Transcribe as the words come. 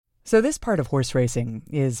So this part of horse racing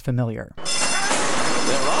is familiar. They're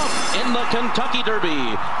off in the Kentucky Derby.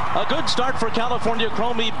 A good start for California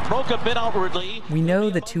Chrome. He broke a bit outwardly. We know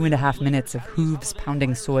the 2.5 minutes of hooves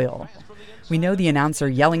pounding soil. We know the announcer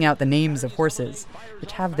yelling out the names of horses,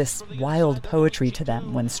 which have this wild poetry to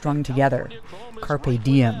them when strung together. Carpe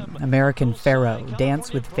Diem, American Pharaoh,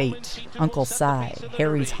 Dance with Fate, Uncle Si,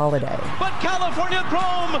 Harry's Holiday. But California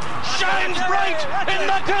Chrome shines bright in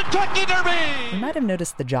the Kentucky Derby! You might have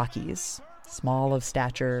noticed the jockeys. Small of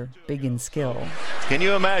stature, big in skill. Can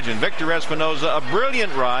you imagine Victor Espinoza, a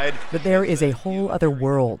brilliant ride? But there is a whole other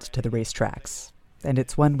world to the racetracks. And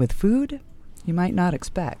it's one with food you might not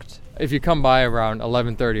expect. If you come by around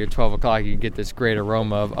 11:30 or 12 o'clock, you get this great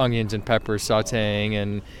aroma of onions and peppers sauteing,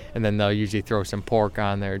 and then they'll usually throw some pork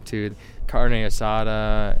on there too. Carne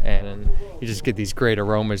asada, and you just get these great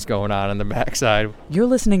aromas going on the backside. You're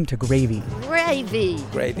listening to Gravy. Gravy.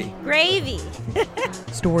 Gravy. Gravy.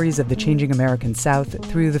 Stories of the changing American South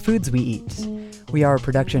through the foods we eat. We are a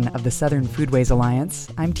production of the Southern Foodways Alliance.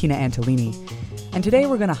 I'm Tina Antolini. And today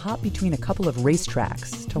we're going to hop between a couple of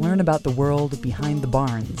racetracks to learn about the world behind the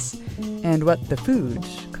barns and what the food,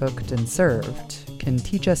 cooked and served, can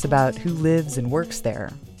teach us about who lives and works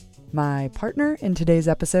there. My partner in today's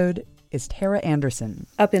episode is Tara Anderson.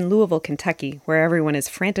 Up in Louisville, Kentucky, where everyone is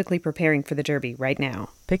frantically preparing for the Derby right now.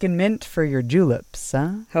 Picking mint for your juleps,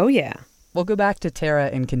 huh? Oh, yeah. We'll go back to Tara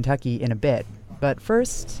in Kentucky in a bit. But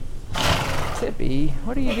first... Tippy,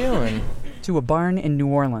 what are you doing? To a barn in New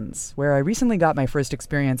Orleans, where I recently got my first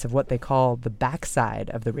experience of what they call the backside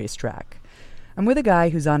of the racetrack. I'm with a guy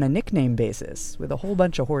who's on a nickname basis with a whole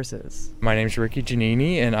bunch of horses. My name's Ricky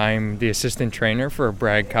Giannini, and I'm the assistant trainer for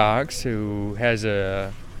Brad Cox, who has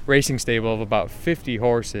a racing stable of about 50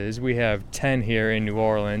 horses. We have 10 here in New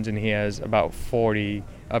Orleans, and he has about 40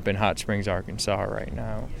 up in Hot Springs, Arkansas right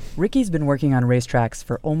now. Ricky's been working on racetracks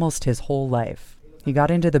for almost his whole life. He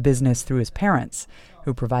got into the business through his parents,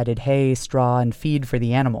 who provided hay, straw, and feed for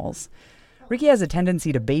the animals. Ricky has a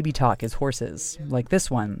tendency to baby talk his horses, like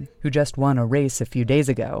this one, who just won a race a few days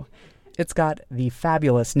ago. It's got the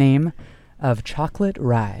fabulous name of Chocolate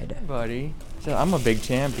Ride. Hey, buddy. So I'm a big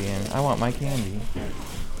champion. I want my candy.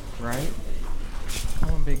 Right?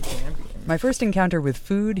 I'm a big champion. My first encounter with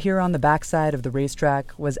food here on the backside of the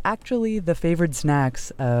racetrack was actually the favored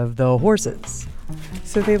snacks of the horses.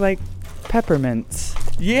 So they like peppermints.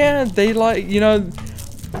 Yeah, they like,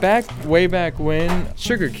 way back when,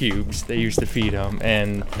 sugar cubes they used to feed them,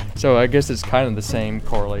 and so I guess it's kind of the same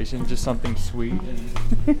correlation, just something sweet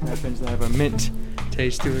and happens to have a mint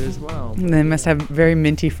taste to it as well. And they must have very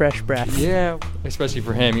minty fresh breath. Yeah, especially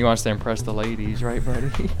for him. He wants to impress the ladies, right,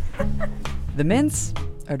 buddy? The mints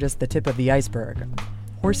are just the tip of the iceberg.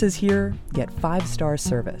 Horses here get 5-star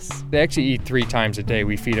service. They actually eat 3 times a day.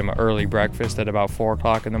 We feed them an early breakfast at about 4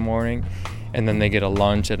 o'clock in the morning, and then they get a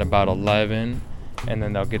lunch at about 11, and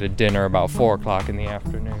then they'll get a dinner about 4 o'clock in the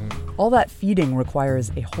afternoon. All that feeding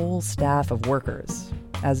requires a whole staff of workers,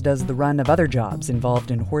 as does the run of other jobs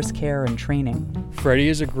involved in horse care and training. Freddie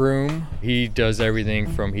is a groom. He does everything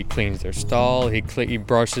from he cleans their stall, he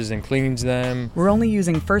brushes and cleans them. We're only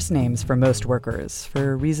using first names for most workers,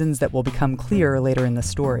 for reasons that will become clear later in the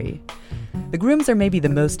story. The grooms are maybe the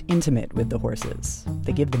most intimate with the horses.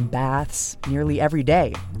 They give them baths nearly every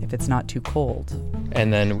day, if it's not too cold.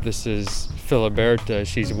 And then this is Filiberta.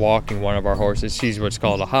 She's walking one of our horses. She's what's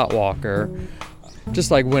called a hot walker.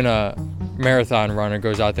 Just like when a marathon runner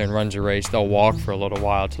goes out there and runs a race, they'll walk for a little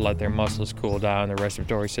while to let their muscles cool down, their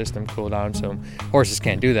respiratory system cool down. So horses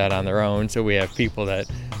can't do that on their own, so we have people that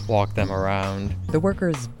walk them around. The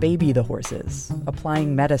workers baby the horses,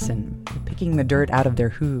 applying medicine, picking the dirt out of their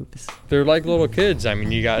hooves. They're like little kids. I mean,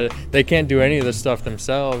 they can't do any of this stuff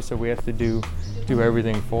themselves, so we have to do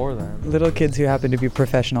everything for them. Little kids who happen to be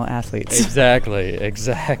professional athletes. Exactly.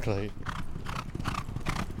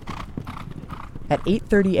 At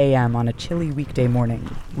 8:30 a.m. on a chilly weekday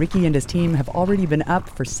morning, Ricky and his team have already been up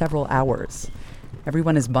for several hours.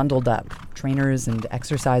 Everyone is bundled up, trainers and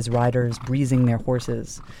exercise riders breezing their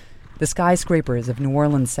horses. The skyscrapers of New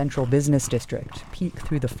Orleans' central business district peek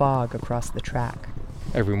through the fog across the track.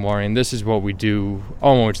 Every morning, this is what we do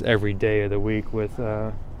almost every day of the week with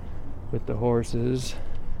the horses.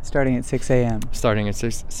 Starting at 6 a.m. Starting at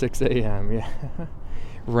 6 a.m., yeah.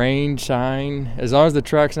 Rain, shine, as long as the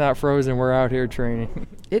track's not frozen, we're out here training.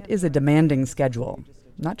 It is a demanding schedule,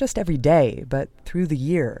 not just every day, but through the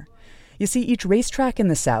year. You see, each racetrack in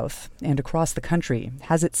the South and across the country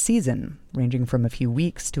has its season, ranging from a few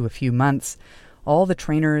weeks to a few months. All the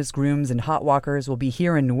trainers, grooms, and hot walkers will be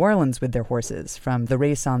here in New Orleans with their horses, from the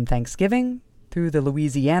race on Thanksgiving through the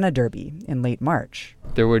Louisiana Derby in late March.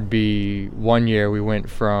 There would be one year we went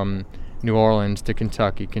from New Orleans to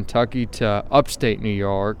Kentucky, Kentucky to upstate New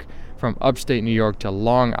York, from upstate New York to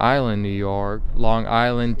Long Island, New York, Long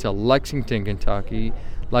Island to Lexington, Kentucky,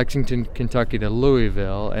 Lexington, Kentucky to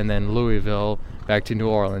Louisville, and then Louisville back to New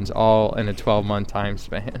Orleans, all in a 12-month time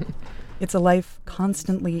span. It's a life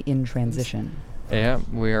constantly in transition. Yeah,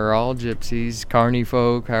 we are all gypsies, carny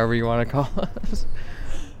folk, however you want to call us.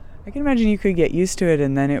 I can imagine you could get used to it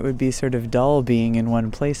and then it would be sort of dull being in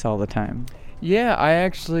one place all the time. Yeah,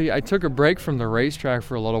 I took a break from the racetrack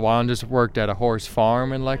for a little while and just worked at a horse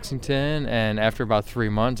farm in Lexington, and after about 3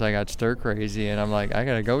 months I got stir crazy and I'm like, I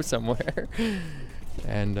gotta go somewhere.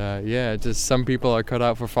 And just some people are cut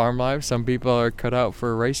out for farm life, some people are cut out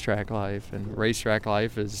for racetrack life, and racetrack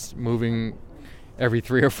life is moving every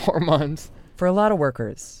 3 or 4 months. For a lot of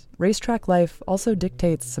workers, racetrack life also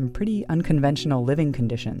dictates some pretty unconventional living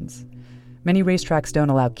conditions. Many racetracks don't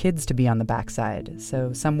allow kids to be on the backside,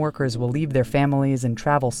 so some workers will leave their families and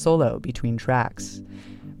travel solo between tracks.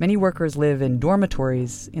 Many workers live in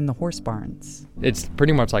dormitories in the horse barns. It's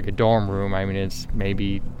pretty much like a dorm room. I mean, it's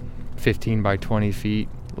maybe 15 by 20 feet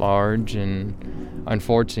large, and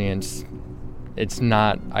unfortunately it's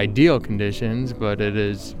not ideal conditions, but it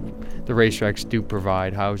is. The racetracks do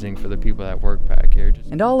provide housing for the people that work back here.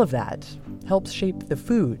 And all of that helps shape the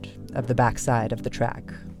food of the backside of the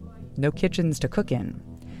track. No kitchens to cook in.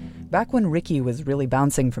 Back when Ricky was really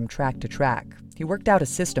bouncing from track to track, he worked out a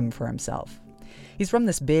system for himself. He's from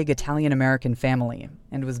this big Italian-American family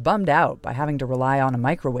and was bummed out by having to rely on a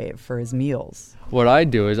microwave for his meals. What I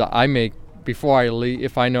do is I make, before I leave,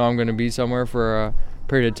 if I know I'm going to be somewhere for a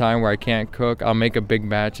period of time where I can't cook, I'll make a big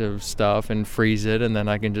batch of stuff and freeze it, and then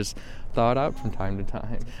I can just thaw it out from time to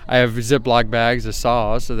time. I have Ziploc bags of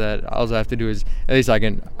sauce so that all I have to do is, at least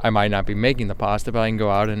I might not be making the pasta, but I can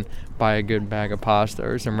go out and buy a good bag of pasta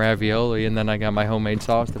or some ravioli, and then I got my homemade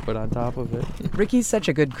sauce to put on top of it. Ricky's such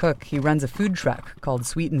a good cook, he runs a food truck called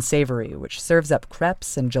Sweet and Savory, which serves up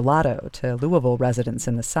crepes and gelato to Louisville residents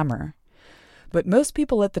in the summer. But most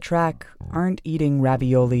people at the track aren't eating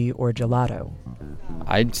ravioli or gelato.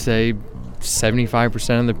 I'd say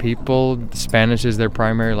 75% of the people, Spanish is their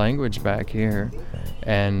primary language back here.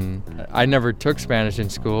 And I never took Spanish in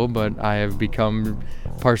school, but I have become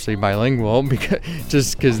partially bilingual because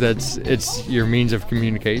it's your means of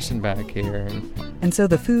communication back here. And so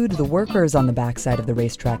the food the workers on the backside of the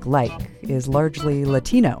racetrack like is largely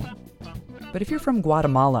Latino. But if you're from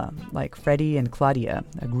Guatemala, like Freddie and Claudia,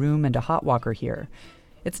 a groom and a hot walker here,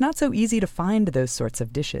 it's not so easy to find those sorts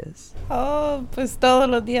of dishes. Pues todos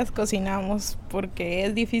los días cocinamos porque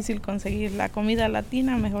es difícil conseguir la comida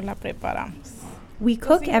latina, mejor la preparamos. We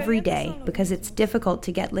cook every day because it's difficult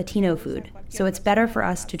to get Latino food, so it's better for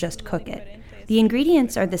us to just cook it. The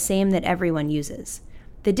ingredients are the same that everyone uses.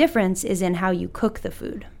 The difference is in how you cook the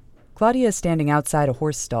food. Claudia is standing outside a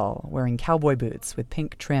horse stall, wearing cowboy boots with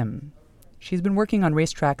pink trim. She's been working on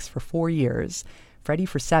racetracks for 4 years, Freddie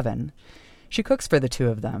for 7. She cooks for the two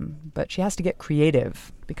of them, but she has to get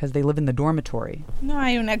creative because they live in the dormitory. No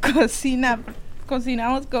hay una cocina,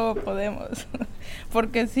 cocinamos como podemos,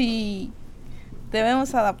 porque si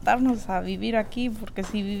debemos adaptarnos a vivir aquí, porque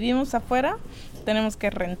si vivimos afuera, tenemos que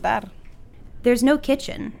rentar. There's no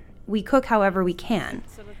kitchen. We cook however we can.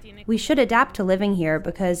 We should adapt to living here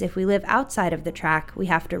because if we live outside of the track, we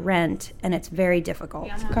have to rent, and it's very difficult.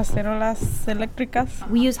 Cacerolas eléctricas.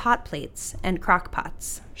 We use hot plates and crock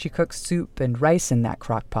pots. She cooks soup and rice in that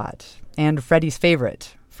crock pot, and Freddie's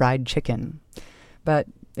favorite, fried chicken. But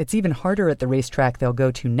it's even harder at the racetrack they'll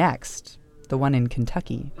go to next, the one in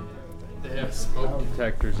Kentucky. They have smoke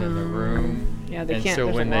detectors in the room. Yeah, they and can't. So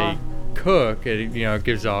when they cook, it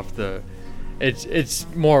gives off the. It's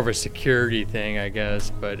more of a security thing, I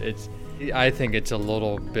guess, but I think it's a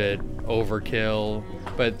little bit overkill.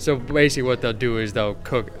 But so basically what they'll do is they'll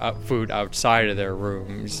cook food outside of their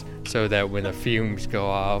rooms so that when the fumes go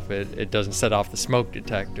off, it doesn't set off the smoke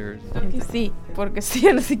detectors. Porque si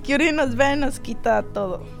el security nos ve, nos quita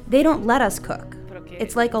todo. They don't let us cook.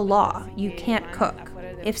 It's like a law. You can't cook.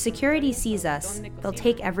 If security sees us, they'll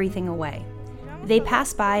take everything away. They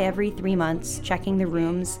pass by every 3 months, checking the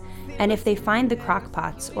rooms, and if they find the crock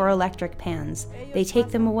pots or electric pans, they take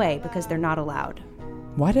them away because they're not allowed.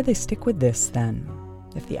 Why do they stick with this, then?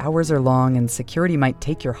 If the hours are long and security might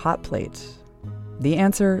take your hot plate? The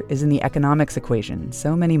answer is in the economics equation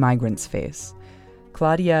so many migrants face.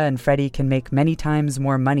 Claudia and Freddie can make many times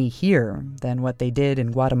more money here than what they did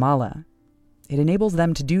in Guatemala. It enables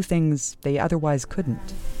them to do things they otherwise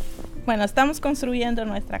couldn't. Bueno, estamos construyendo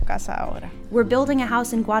nuestra casa ahora. We're building a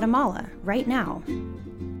house in Guatemala right now.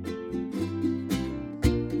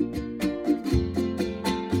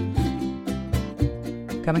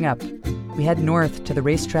 Coming up, we head north to the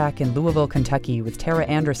racetrack in Louisville, Kentucky with Tara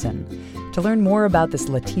Anderson to learn more about this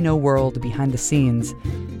Latino world behind the scenes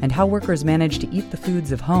and how workers manage to eat the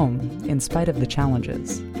foods of home in spite of the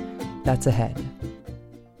challenges. That's ahead.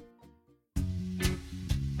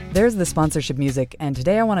 There's the sponsorship music, and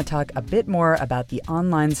today I want to talk a bit more about the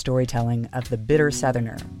online storytelling of The Bitter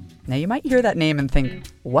Southerner. Now, you might hear that name and think,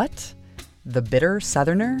 what? The Bitter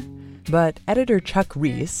Southerner? But editor Chuck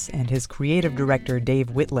Reese and his creative director Dave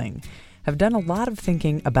Whitling have done a lot of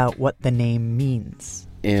thinking about what the name means.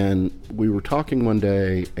 And we were talking one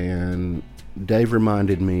day, and Dave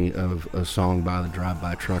reminded me of a song by the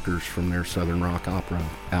Drive-By Truckers from their Southern Rock Opera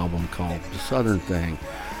album called The Southern Thing.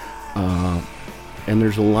 And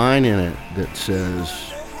there's a line in it that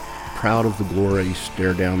says, proud of the glory,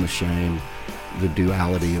 stare down the shame, the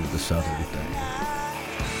duality of the Southern thing.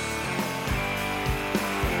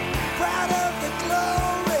 Proud of the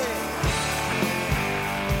glory,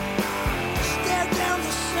 stare down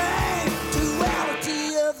the shame,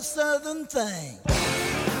 duality of the Southern thing.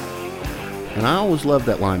 And I always love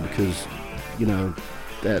that line because, you know,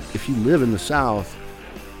 that if you live in the South,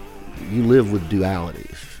 you live with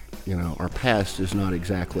dualities. You know, our past is not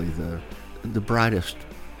exactly the brightest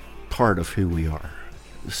part of who we are.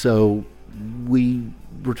 So we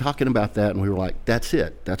were talking about that, and we were like, that's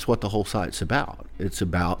it. That's what the whole site's about. It's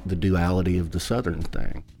about the duality of the Southern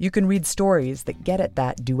thing. You can read stories that get at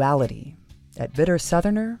that duality at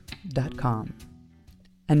bittersoutherner.com.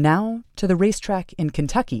 And now to the racetrack in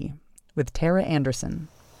Kentucky with Tara Anderson.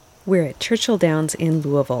 We're at Churchill Downs in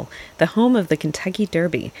Louisville, the home of the Kentucky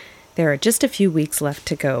Derby. There are just a few weeks left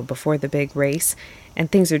to go before the big race, and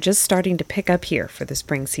things are just starting to pick up here for the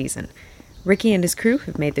spring season. Ricky and his crew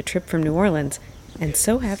have made the trip from New Orleans, and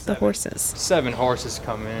so have the horses. 7 horses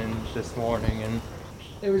come in this morning, and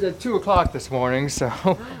it was at 2 o'clock this morning, so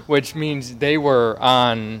which means they were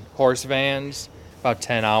on horse vans about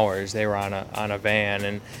 10 hours. They were on a van,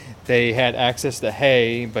 and they had access to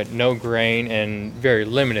hay, but no grain and very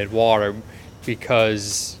limited water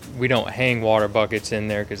because we don't hang water buckets in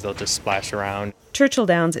there because they'll just splash around. Churchill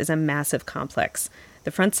Downs is a massive complex.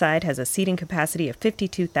 The front side has a seating capacity of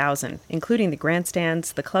 52,000, including the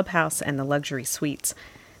grandstands, the clubhouse, and the luxury suites.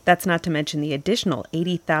 That's not to mention the additional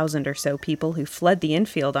 80,000 or so people who flood the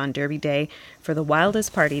infield on Derby Day for the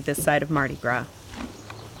wildest party this side of Mardi Gras.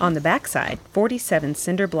 On the backside, 47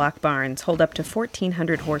 cinder block barns hold up to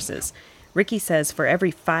 1,400 horses. Ricky says for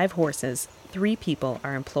every 5 horses, 3 people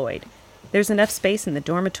are employed. There's enough space in the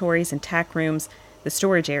dormitories and tack rooms, the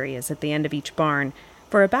storage areas at the end of each barn,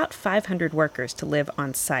 for about 500 workers to live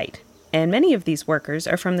on site. And many of these workers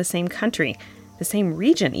are from the same country, the same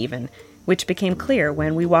region even, which became clear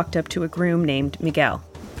when we walked up to a groom named Miguel.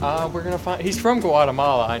 We're going to find... He's from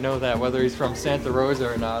Guatemala. I know that, whether he's from Santa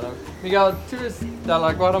Rosa or not. Miguel, ¿tú eres de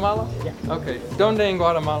la Guatemala? Yeah. Okay. ¿Dónde en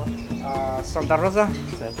Guatemala? Santa Rosa.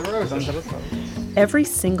 Santa Rosa. Santa Rosa. Every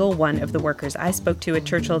single one of the workers I spoke to at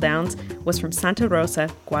Churchill Downs was from Santa Rosa,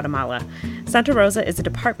 Guatemala. Santa Rosa is a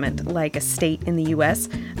department, like a state in the U.S.,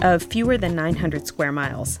 of fewer than 900 square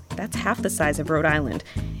miles. That's half the size of Rhode Island.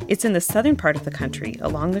 It's in the southern part of the country,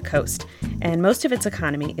 along the coast, and most of its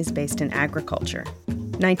economy is based in agriculture.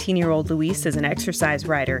 19-year-old Luis is an exercise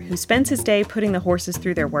rider who spends his day putting the horses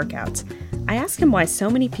through their workouts. I asked him why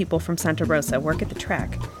so many people from Santa Rosa work at the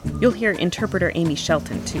track. You'll hear interpreter Amy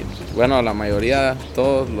Shelton, too. Bueno, la mayoría,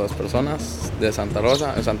 todas las personas de Santa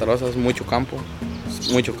Rosa. En Santa Rosa es mucho campo,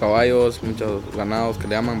 muchos caballos, muchos ganados que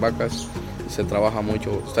le llaman vacas. Se trabaja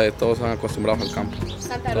mucho. Ustedes todos están acostumbrados al campo.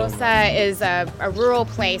 Santa Rosa is a rural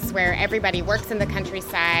place where everybody works in the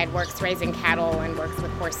countryside, works raising cattle, and works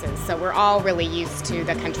with horses. So we're all really used to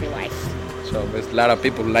the country life. So there's a lot of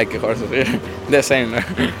people like horses here. The same.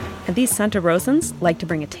 And these Santa Rosans like to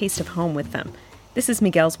bring a taste of home with them. This is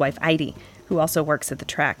Miguel's wife, Heidi, who also works at the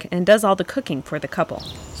track and does all the cooking for the couple.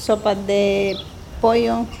 Sopa de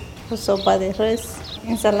pollo, sopa de res,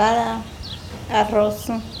 ensalada,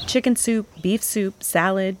 arroz. Chicken soup, beef soup,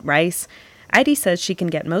 salad, rice. Heidi says she can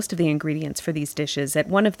get most of the ingredients for these dishes at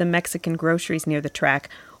one of the Mexican groceries near the track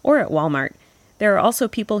or at Walmart. There are also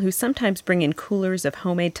people who sometimes bring in coolers of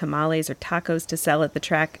homemade tamales or tacos to sell at the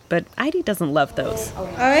track, but Heidi doesn't love those.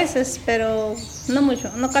 A veces, pero no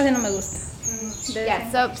mucho, no casi no me gusta.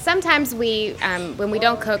 Yeah, so sometimes we, when we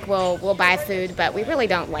don't cook, we'll buy food, but we really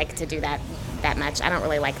don't like to do that much. I don't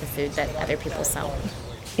really like the food that other people sell.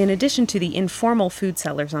 In addition to the informal food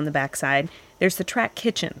sellers on the backside, there's the track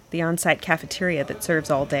kitchen, the on-site cafeteria that serves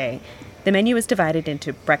all day. The menu is divided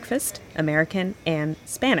into breakfast, American, and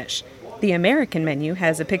Spanish. The American menu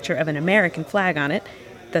has a picture of an American flag on it.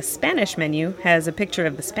 The Spanish menu has a picture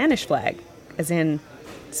of the Spanish flag, as in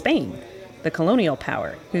Spain. the colonial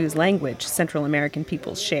power, whose language Central American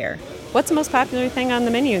peoples share. What's the most popular thing on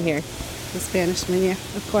the menu here? The Spanish menu,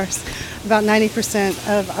 of course. About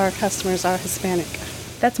 90% of our customers are Hispanic.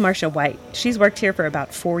 That's Marcia White. She's worked here for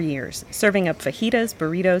about 4 years, serving up fajitas,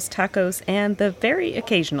 burritos, tacos, and the very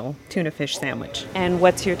occasional tuna fish sandwich. And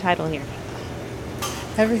what's your title here?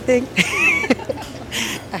 Everything.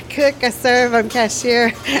 I cook, I serve, I'm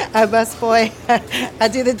cashier, I'm busboy, I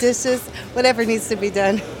do the dishes, whatever needs to be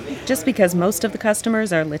done. Just because most of the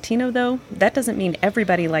customers are Latino, though, that doesn't mean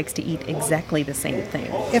everybody likes to eat exactly the same thing.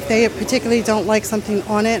 If they particularly don't like something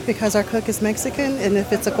on it because our cook is Mexican, and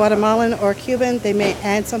if it's a Guatemalan or Cuban, they may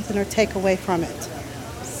add something or take away from it.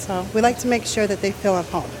 So we like to make sure that they feel at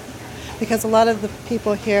home. Because a lot of the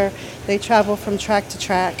people here, they travel from track to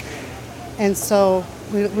track, and so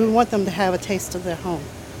we want them to have a taste of their home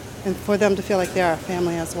and for them to feel like they're our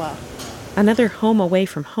family as well. Another home away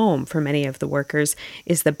from home for many of the workers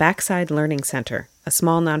is the Backside Learning Center, a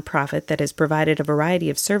small nonprofit that has provided a variety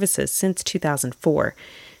of services since 2004.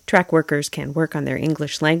 Track workers can work on their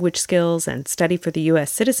English language skills and study for the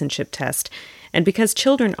U.S. citizenship test. And because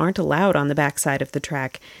children aren't allowed on the backside of the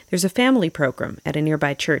track, there's a family program at a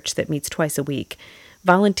nearby church that meets twice a week.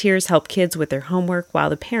 Volunteers help kids with their homework while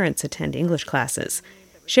the parents attend English classes.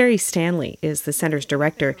 Sherry Stanley is the center's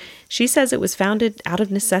director. She says it was founded out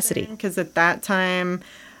of necessity. Because at that time,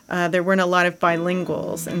 there weren't a lot of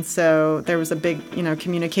bilinguals, and so there was a big,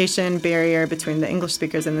 communication barrier between the English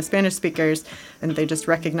speakers and the Spanish speakers, and they just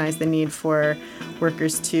recognized the need for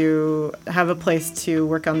workers to have a place to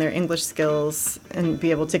work on their English skills and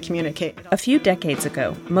be able to communicate. A few decades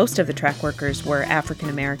ago, most of the track workers were African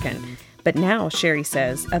American. But now, Sherry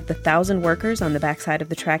says, of the 1,000 workers on the backside of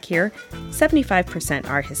the track here, 75%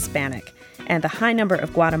 are Hispanic. And the high number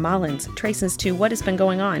of Guatemalans traces to what has been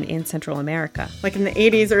going on in Central America. Like in the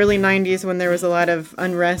 80s, early 90s, when there was a lot of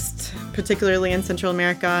unrest, particularly in Central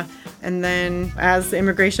America. And then as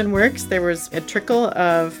immigration works, there was a trickle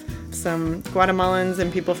of some Guatemalans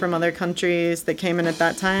and people from other countries that came in at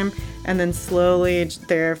that time. And then slowly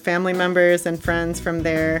their family members and friends from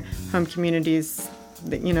their home communities,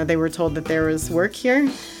 they were told that there was work here,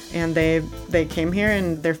 and they came here,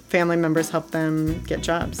 and their family members helped them get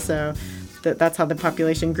jobs. So that's how the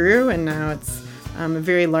population grew, and now it's a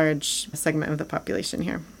very large segment of the population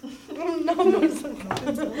here.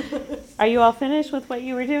 Are you all finished with what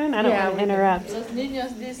you were doing? I don't want to interrupt. Los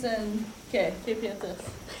niños dicen que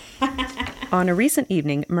On a recent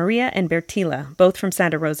evening, Maria and Bertila, both from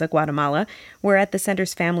Santa Rosa, Guatemala, were at the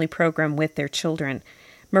center's family program with their children.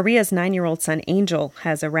 Maria's 9-year-old son, Angel,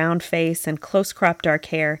 has a round face and close-cropped dark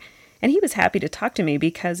hair, and he was happy to talk to me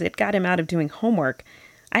because it got him out of doing homework.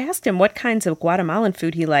 I asked him what kinds of Guatemalan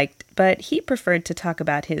food he liked, but he preferred to talk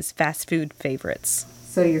about his fast food favorites.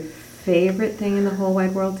 So your favorite thing in the whole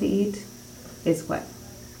wide world to eat is what?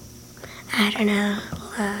 I don't know,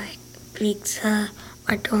 like pizza,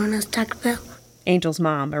 McDonald's, Taco Bell. Angel's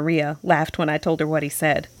mom, Maria, laughed when I told her what he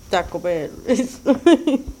said. Taco Bell.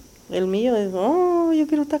 El mío es, yo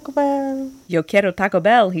quiero Taco Bell. Yo quiero Taco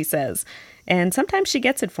Bell, he says. And sometimes she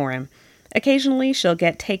gets it for him. Occasionally, she'll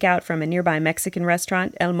get takeout from a nearby Mexican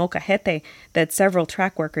restaurant, El Mocajete, that several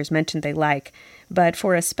track workers mentioned they like. But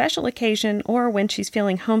for a special occasion or when she's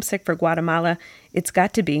feeling homesick for Guatemala, it's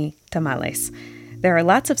got to be tamales. There are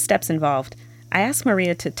lots of steps involved. I asked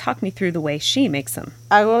Maria to talk me through the way she makes them.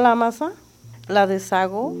 Hago la masa, la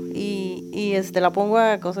deshago y la pongo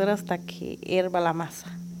a cocer hasta que hierva la masa.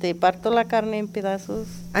 Te parto la carne en pedazos.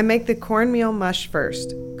 I make the cornmeal mush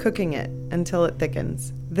first, cooking it until it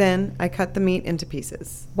thickens. Then I cut the meat into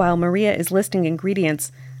pieces. While Maria is listing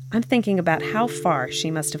ingredients, I'm thinking about how far she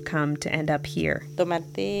must have come to end up here.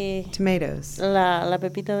 Tomate. Tomatoes. La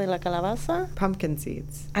pepita de la calabaza. Pumpkin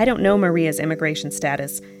seeds. I don't know Maria's immigration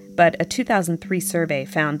status, but a 2003 survey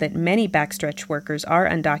found that many backstretch workers are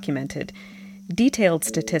undocumented. Detailed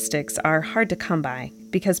statistics are hard to come by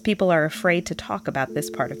because people are afraid to talk about this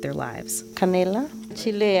part of their lives. Canela,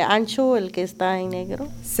 chile ancho, el que está en negro.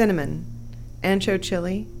 Cinnamon, ancho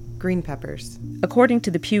chili, green peppers. According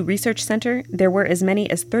to the Pew Research Center, there were as many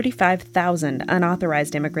as 35,000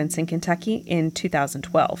 unauthorized immigrants in Kentucky in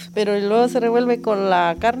 2012. Pero luego se revuelve con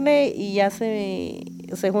la carne y ya se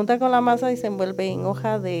junta con la masa y se envuelve en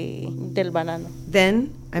hoja del banano.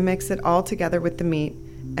 Then I mix it all together with the meat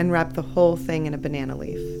and wrap the whole thing in a banana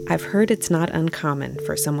leaf. I've heard it's not uncommon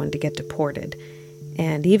for someone to get deported.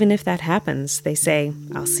 And even if that happens, they say,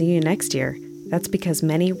 I'll see you next year. That's because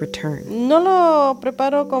many return. No lo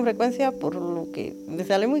preparo con frecuencia por lo que me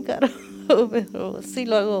sale muy caro, pero sí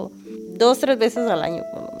lo hago 2-3 veces al año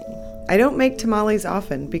por lo mínimo. I don't make tamales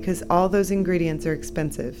often because all those ingredients are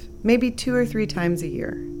expensive, maybe 2 or 3 times a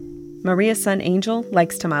year. Maria's son Angel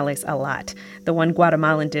likes tamales a lot, the one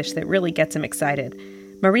Guatemalan dish that really gets him excited.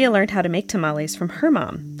 Maria learned how to make tamales from her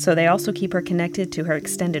mom, so they also keep her connected to her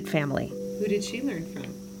extended family. Who did she learn from,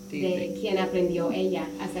 do you think? ¿Quién aprendió ella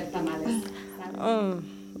a hacer tamales?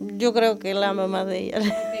 Yo creo que la mamá de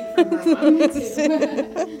ella.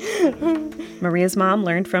 Maria's mom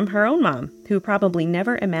learned from her own mom, who probably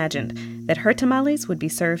never imagined that her tamales would be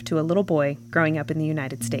served to a little boy growing up in the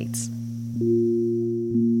United States.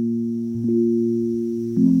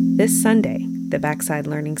 This Sunday, the Backside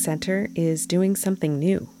Learning Center is doing something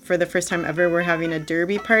new. For the first time ever, we're having a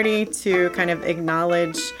derby party to kind of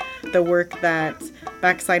acknowledge the work that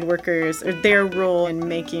backside workers, or their role in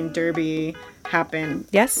making derby happen.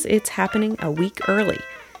 Yes, it's happening a week early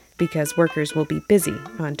because workers will be busy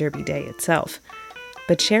on Derby Day itself.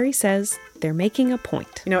 But Sherry says they're making a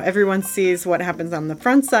point. You know, everyone sees what happens on the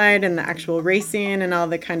front side and the actual racing and all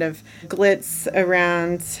the kind of glitz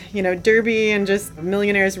around, you know, Derby and just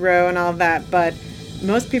Millionaire's Row and all of that. But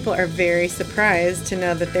most people are very surprised to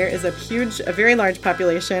know that there is a very large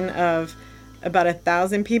population of about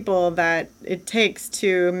 1,000 people that it takes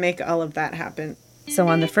to make all of that happen. So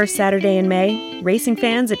on the first Saturday in May, racing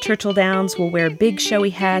fans at Churchill Downs will wear big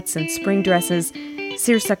showy hats and spring dresses,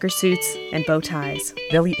 seersucker suits, and bow ties.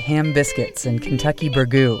 They'll eat ham biscuits and Kentucky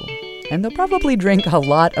burgoo, and they'll probably drink a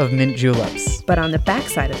lot of mint juleps. But on the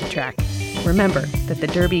backside of the track, remember that the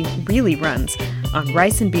Derby really runs on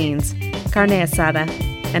rice and beans, carne asada,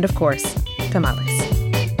 and of course, tamales.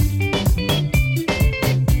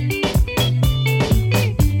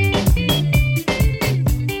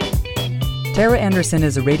 Tara Anderson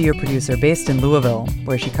is a radio producer based in Louisville,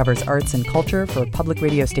 where she covers arts and culture for public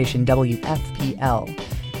radio station WFPL.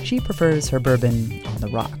 She prefers her bourbon on the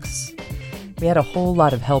rocks. We had a whole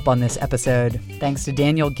lot of help on this episode, thanks to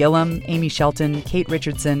Daniel Gillum, Amy Shelton, Kate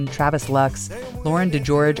Richardson, Travis Lux, Lauren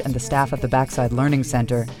DeGeorge, and the staff of the Backside Learning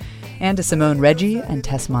Center, and to Simone Reggie and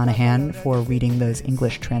Tess Monahan for reading those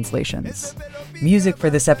English translations. Music for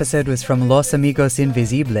this episode was from Los Amigos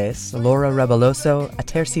Invisibles, Laura Reboloso,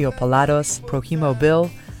 Aterciopelados, Projimo Bill,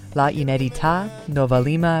 La Inedita, Nova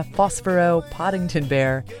Lima, Fosforo, Poddington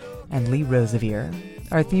Bear, and Lee Rosevere.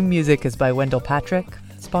 Our theme music is by Wendell Patrick.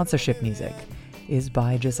 Sponsorship music is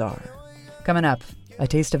by Jazar. Coming up, a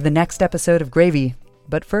taste of the next episode of Gravy.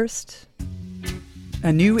 But first,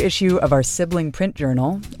 a new issue of our sibling print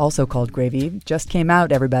journal, also called Gravy, just came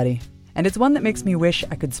out, everybody. And it's one that makes me wish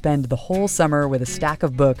I could spend the whole summer with a stack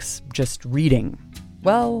of books just reading.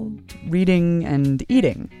 Well, reading and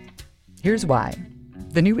eating. Here's why.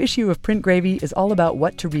 The new issue of Print Gravy is all about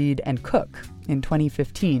what to read and cook in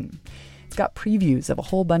 2015. It's got previews of a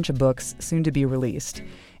whole bunch of books soon to be released,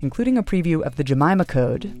 including a preview of The Jemima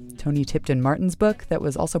Code, Tony Tipton Martin's book that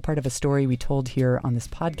was also part of a story we told here on this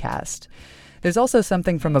podcast. There's also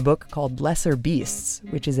something from a book called Lesser Beasts,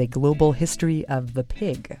 which is a global history of the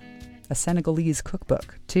pig, a Senegalese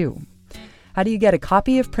cookbook, too. How do you get a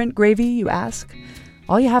copy of Print Gravy, you ask?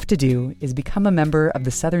 All you have to do is become a member of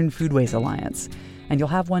the Southern Foodways Alliance, and you'll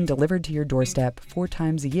have one delivered to your doorstep 4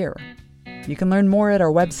 times a year. You can learn more at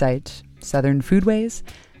our website,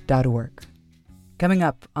 southernfoodways.org. Coming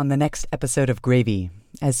up on the next episode of Gravy,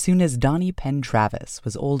 as soon as Donnie Penn Travis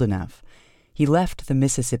was old enough, he left the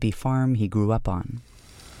Mississippi farm he grew up on.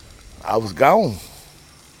 I was gone.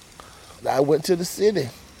 I went to the city.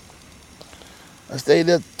 I stayed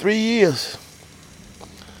there 3 years.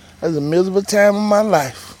 That was a miserable time of my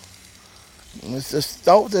life. And it's just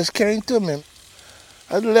thought that came to me.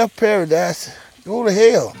 I left paradise. Go to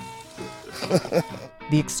hell.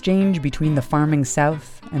 The exchange between the farming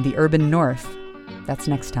South and the urban North. That's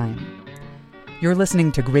next time. You're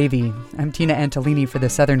listening to Gravy. I'm Tina Antolini for the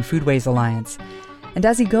Southern Foodways Alliance. And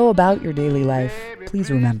as you go about your daily life,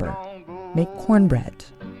 please remember, make cornbread,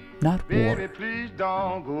 not war. Baby, please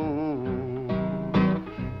don't go.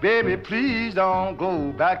 Baby, please don't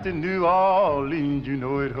go back to New Orleans. You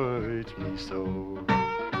know it hurts me so.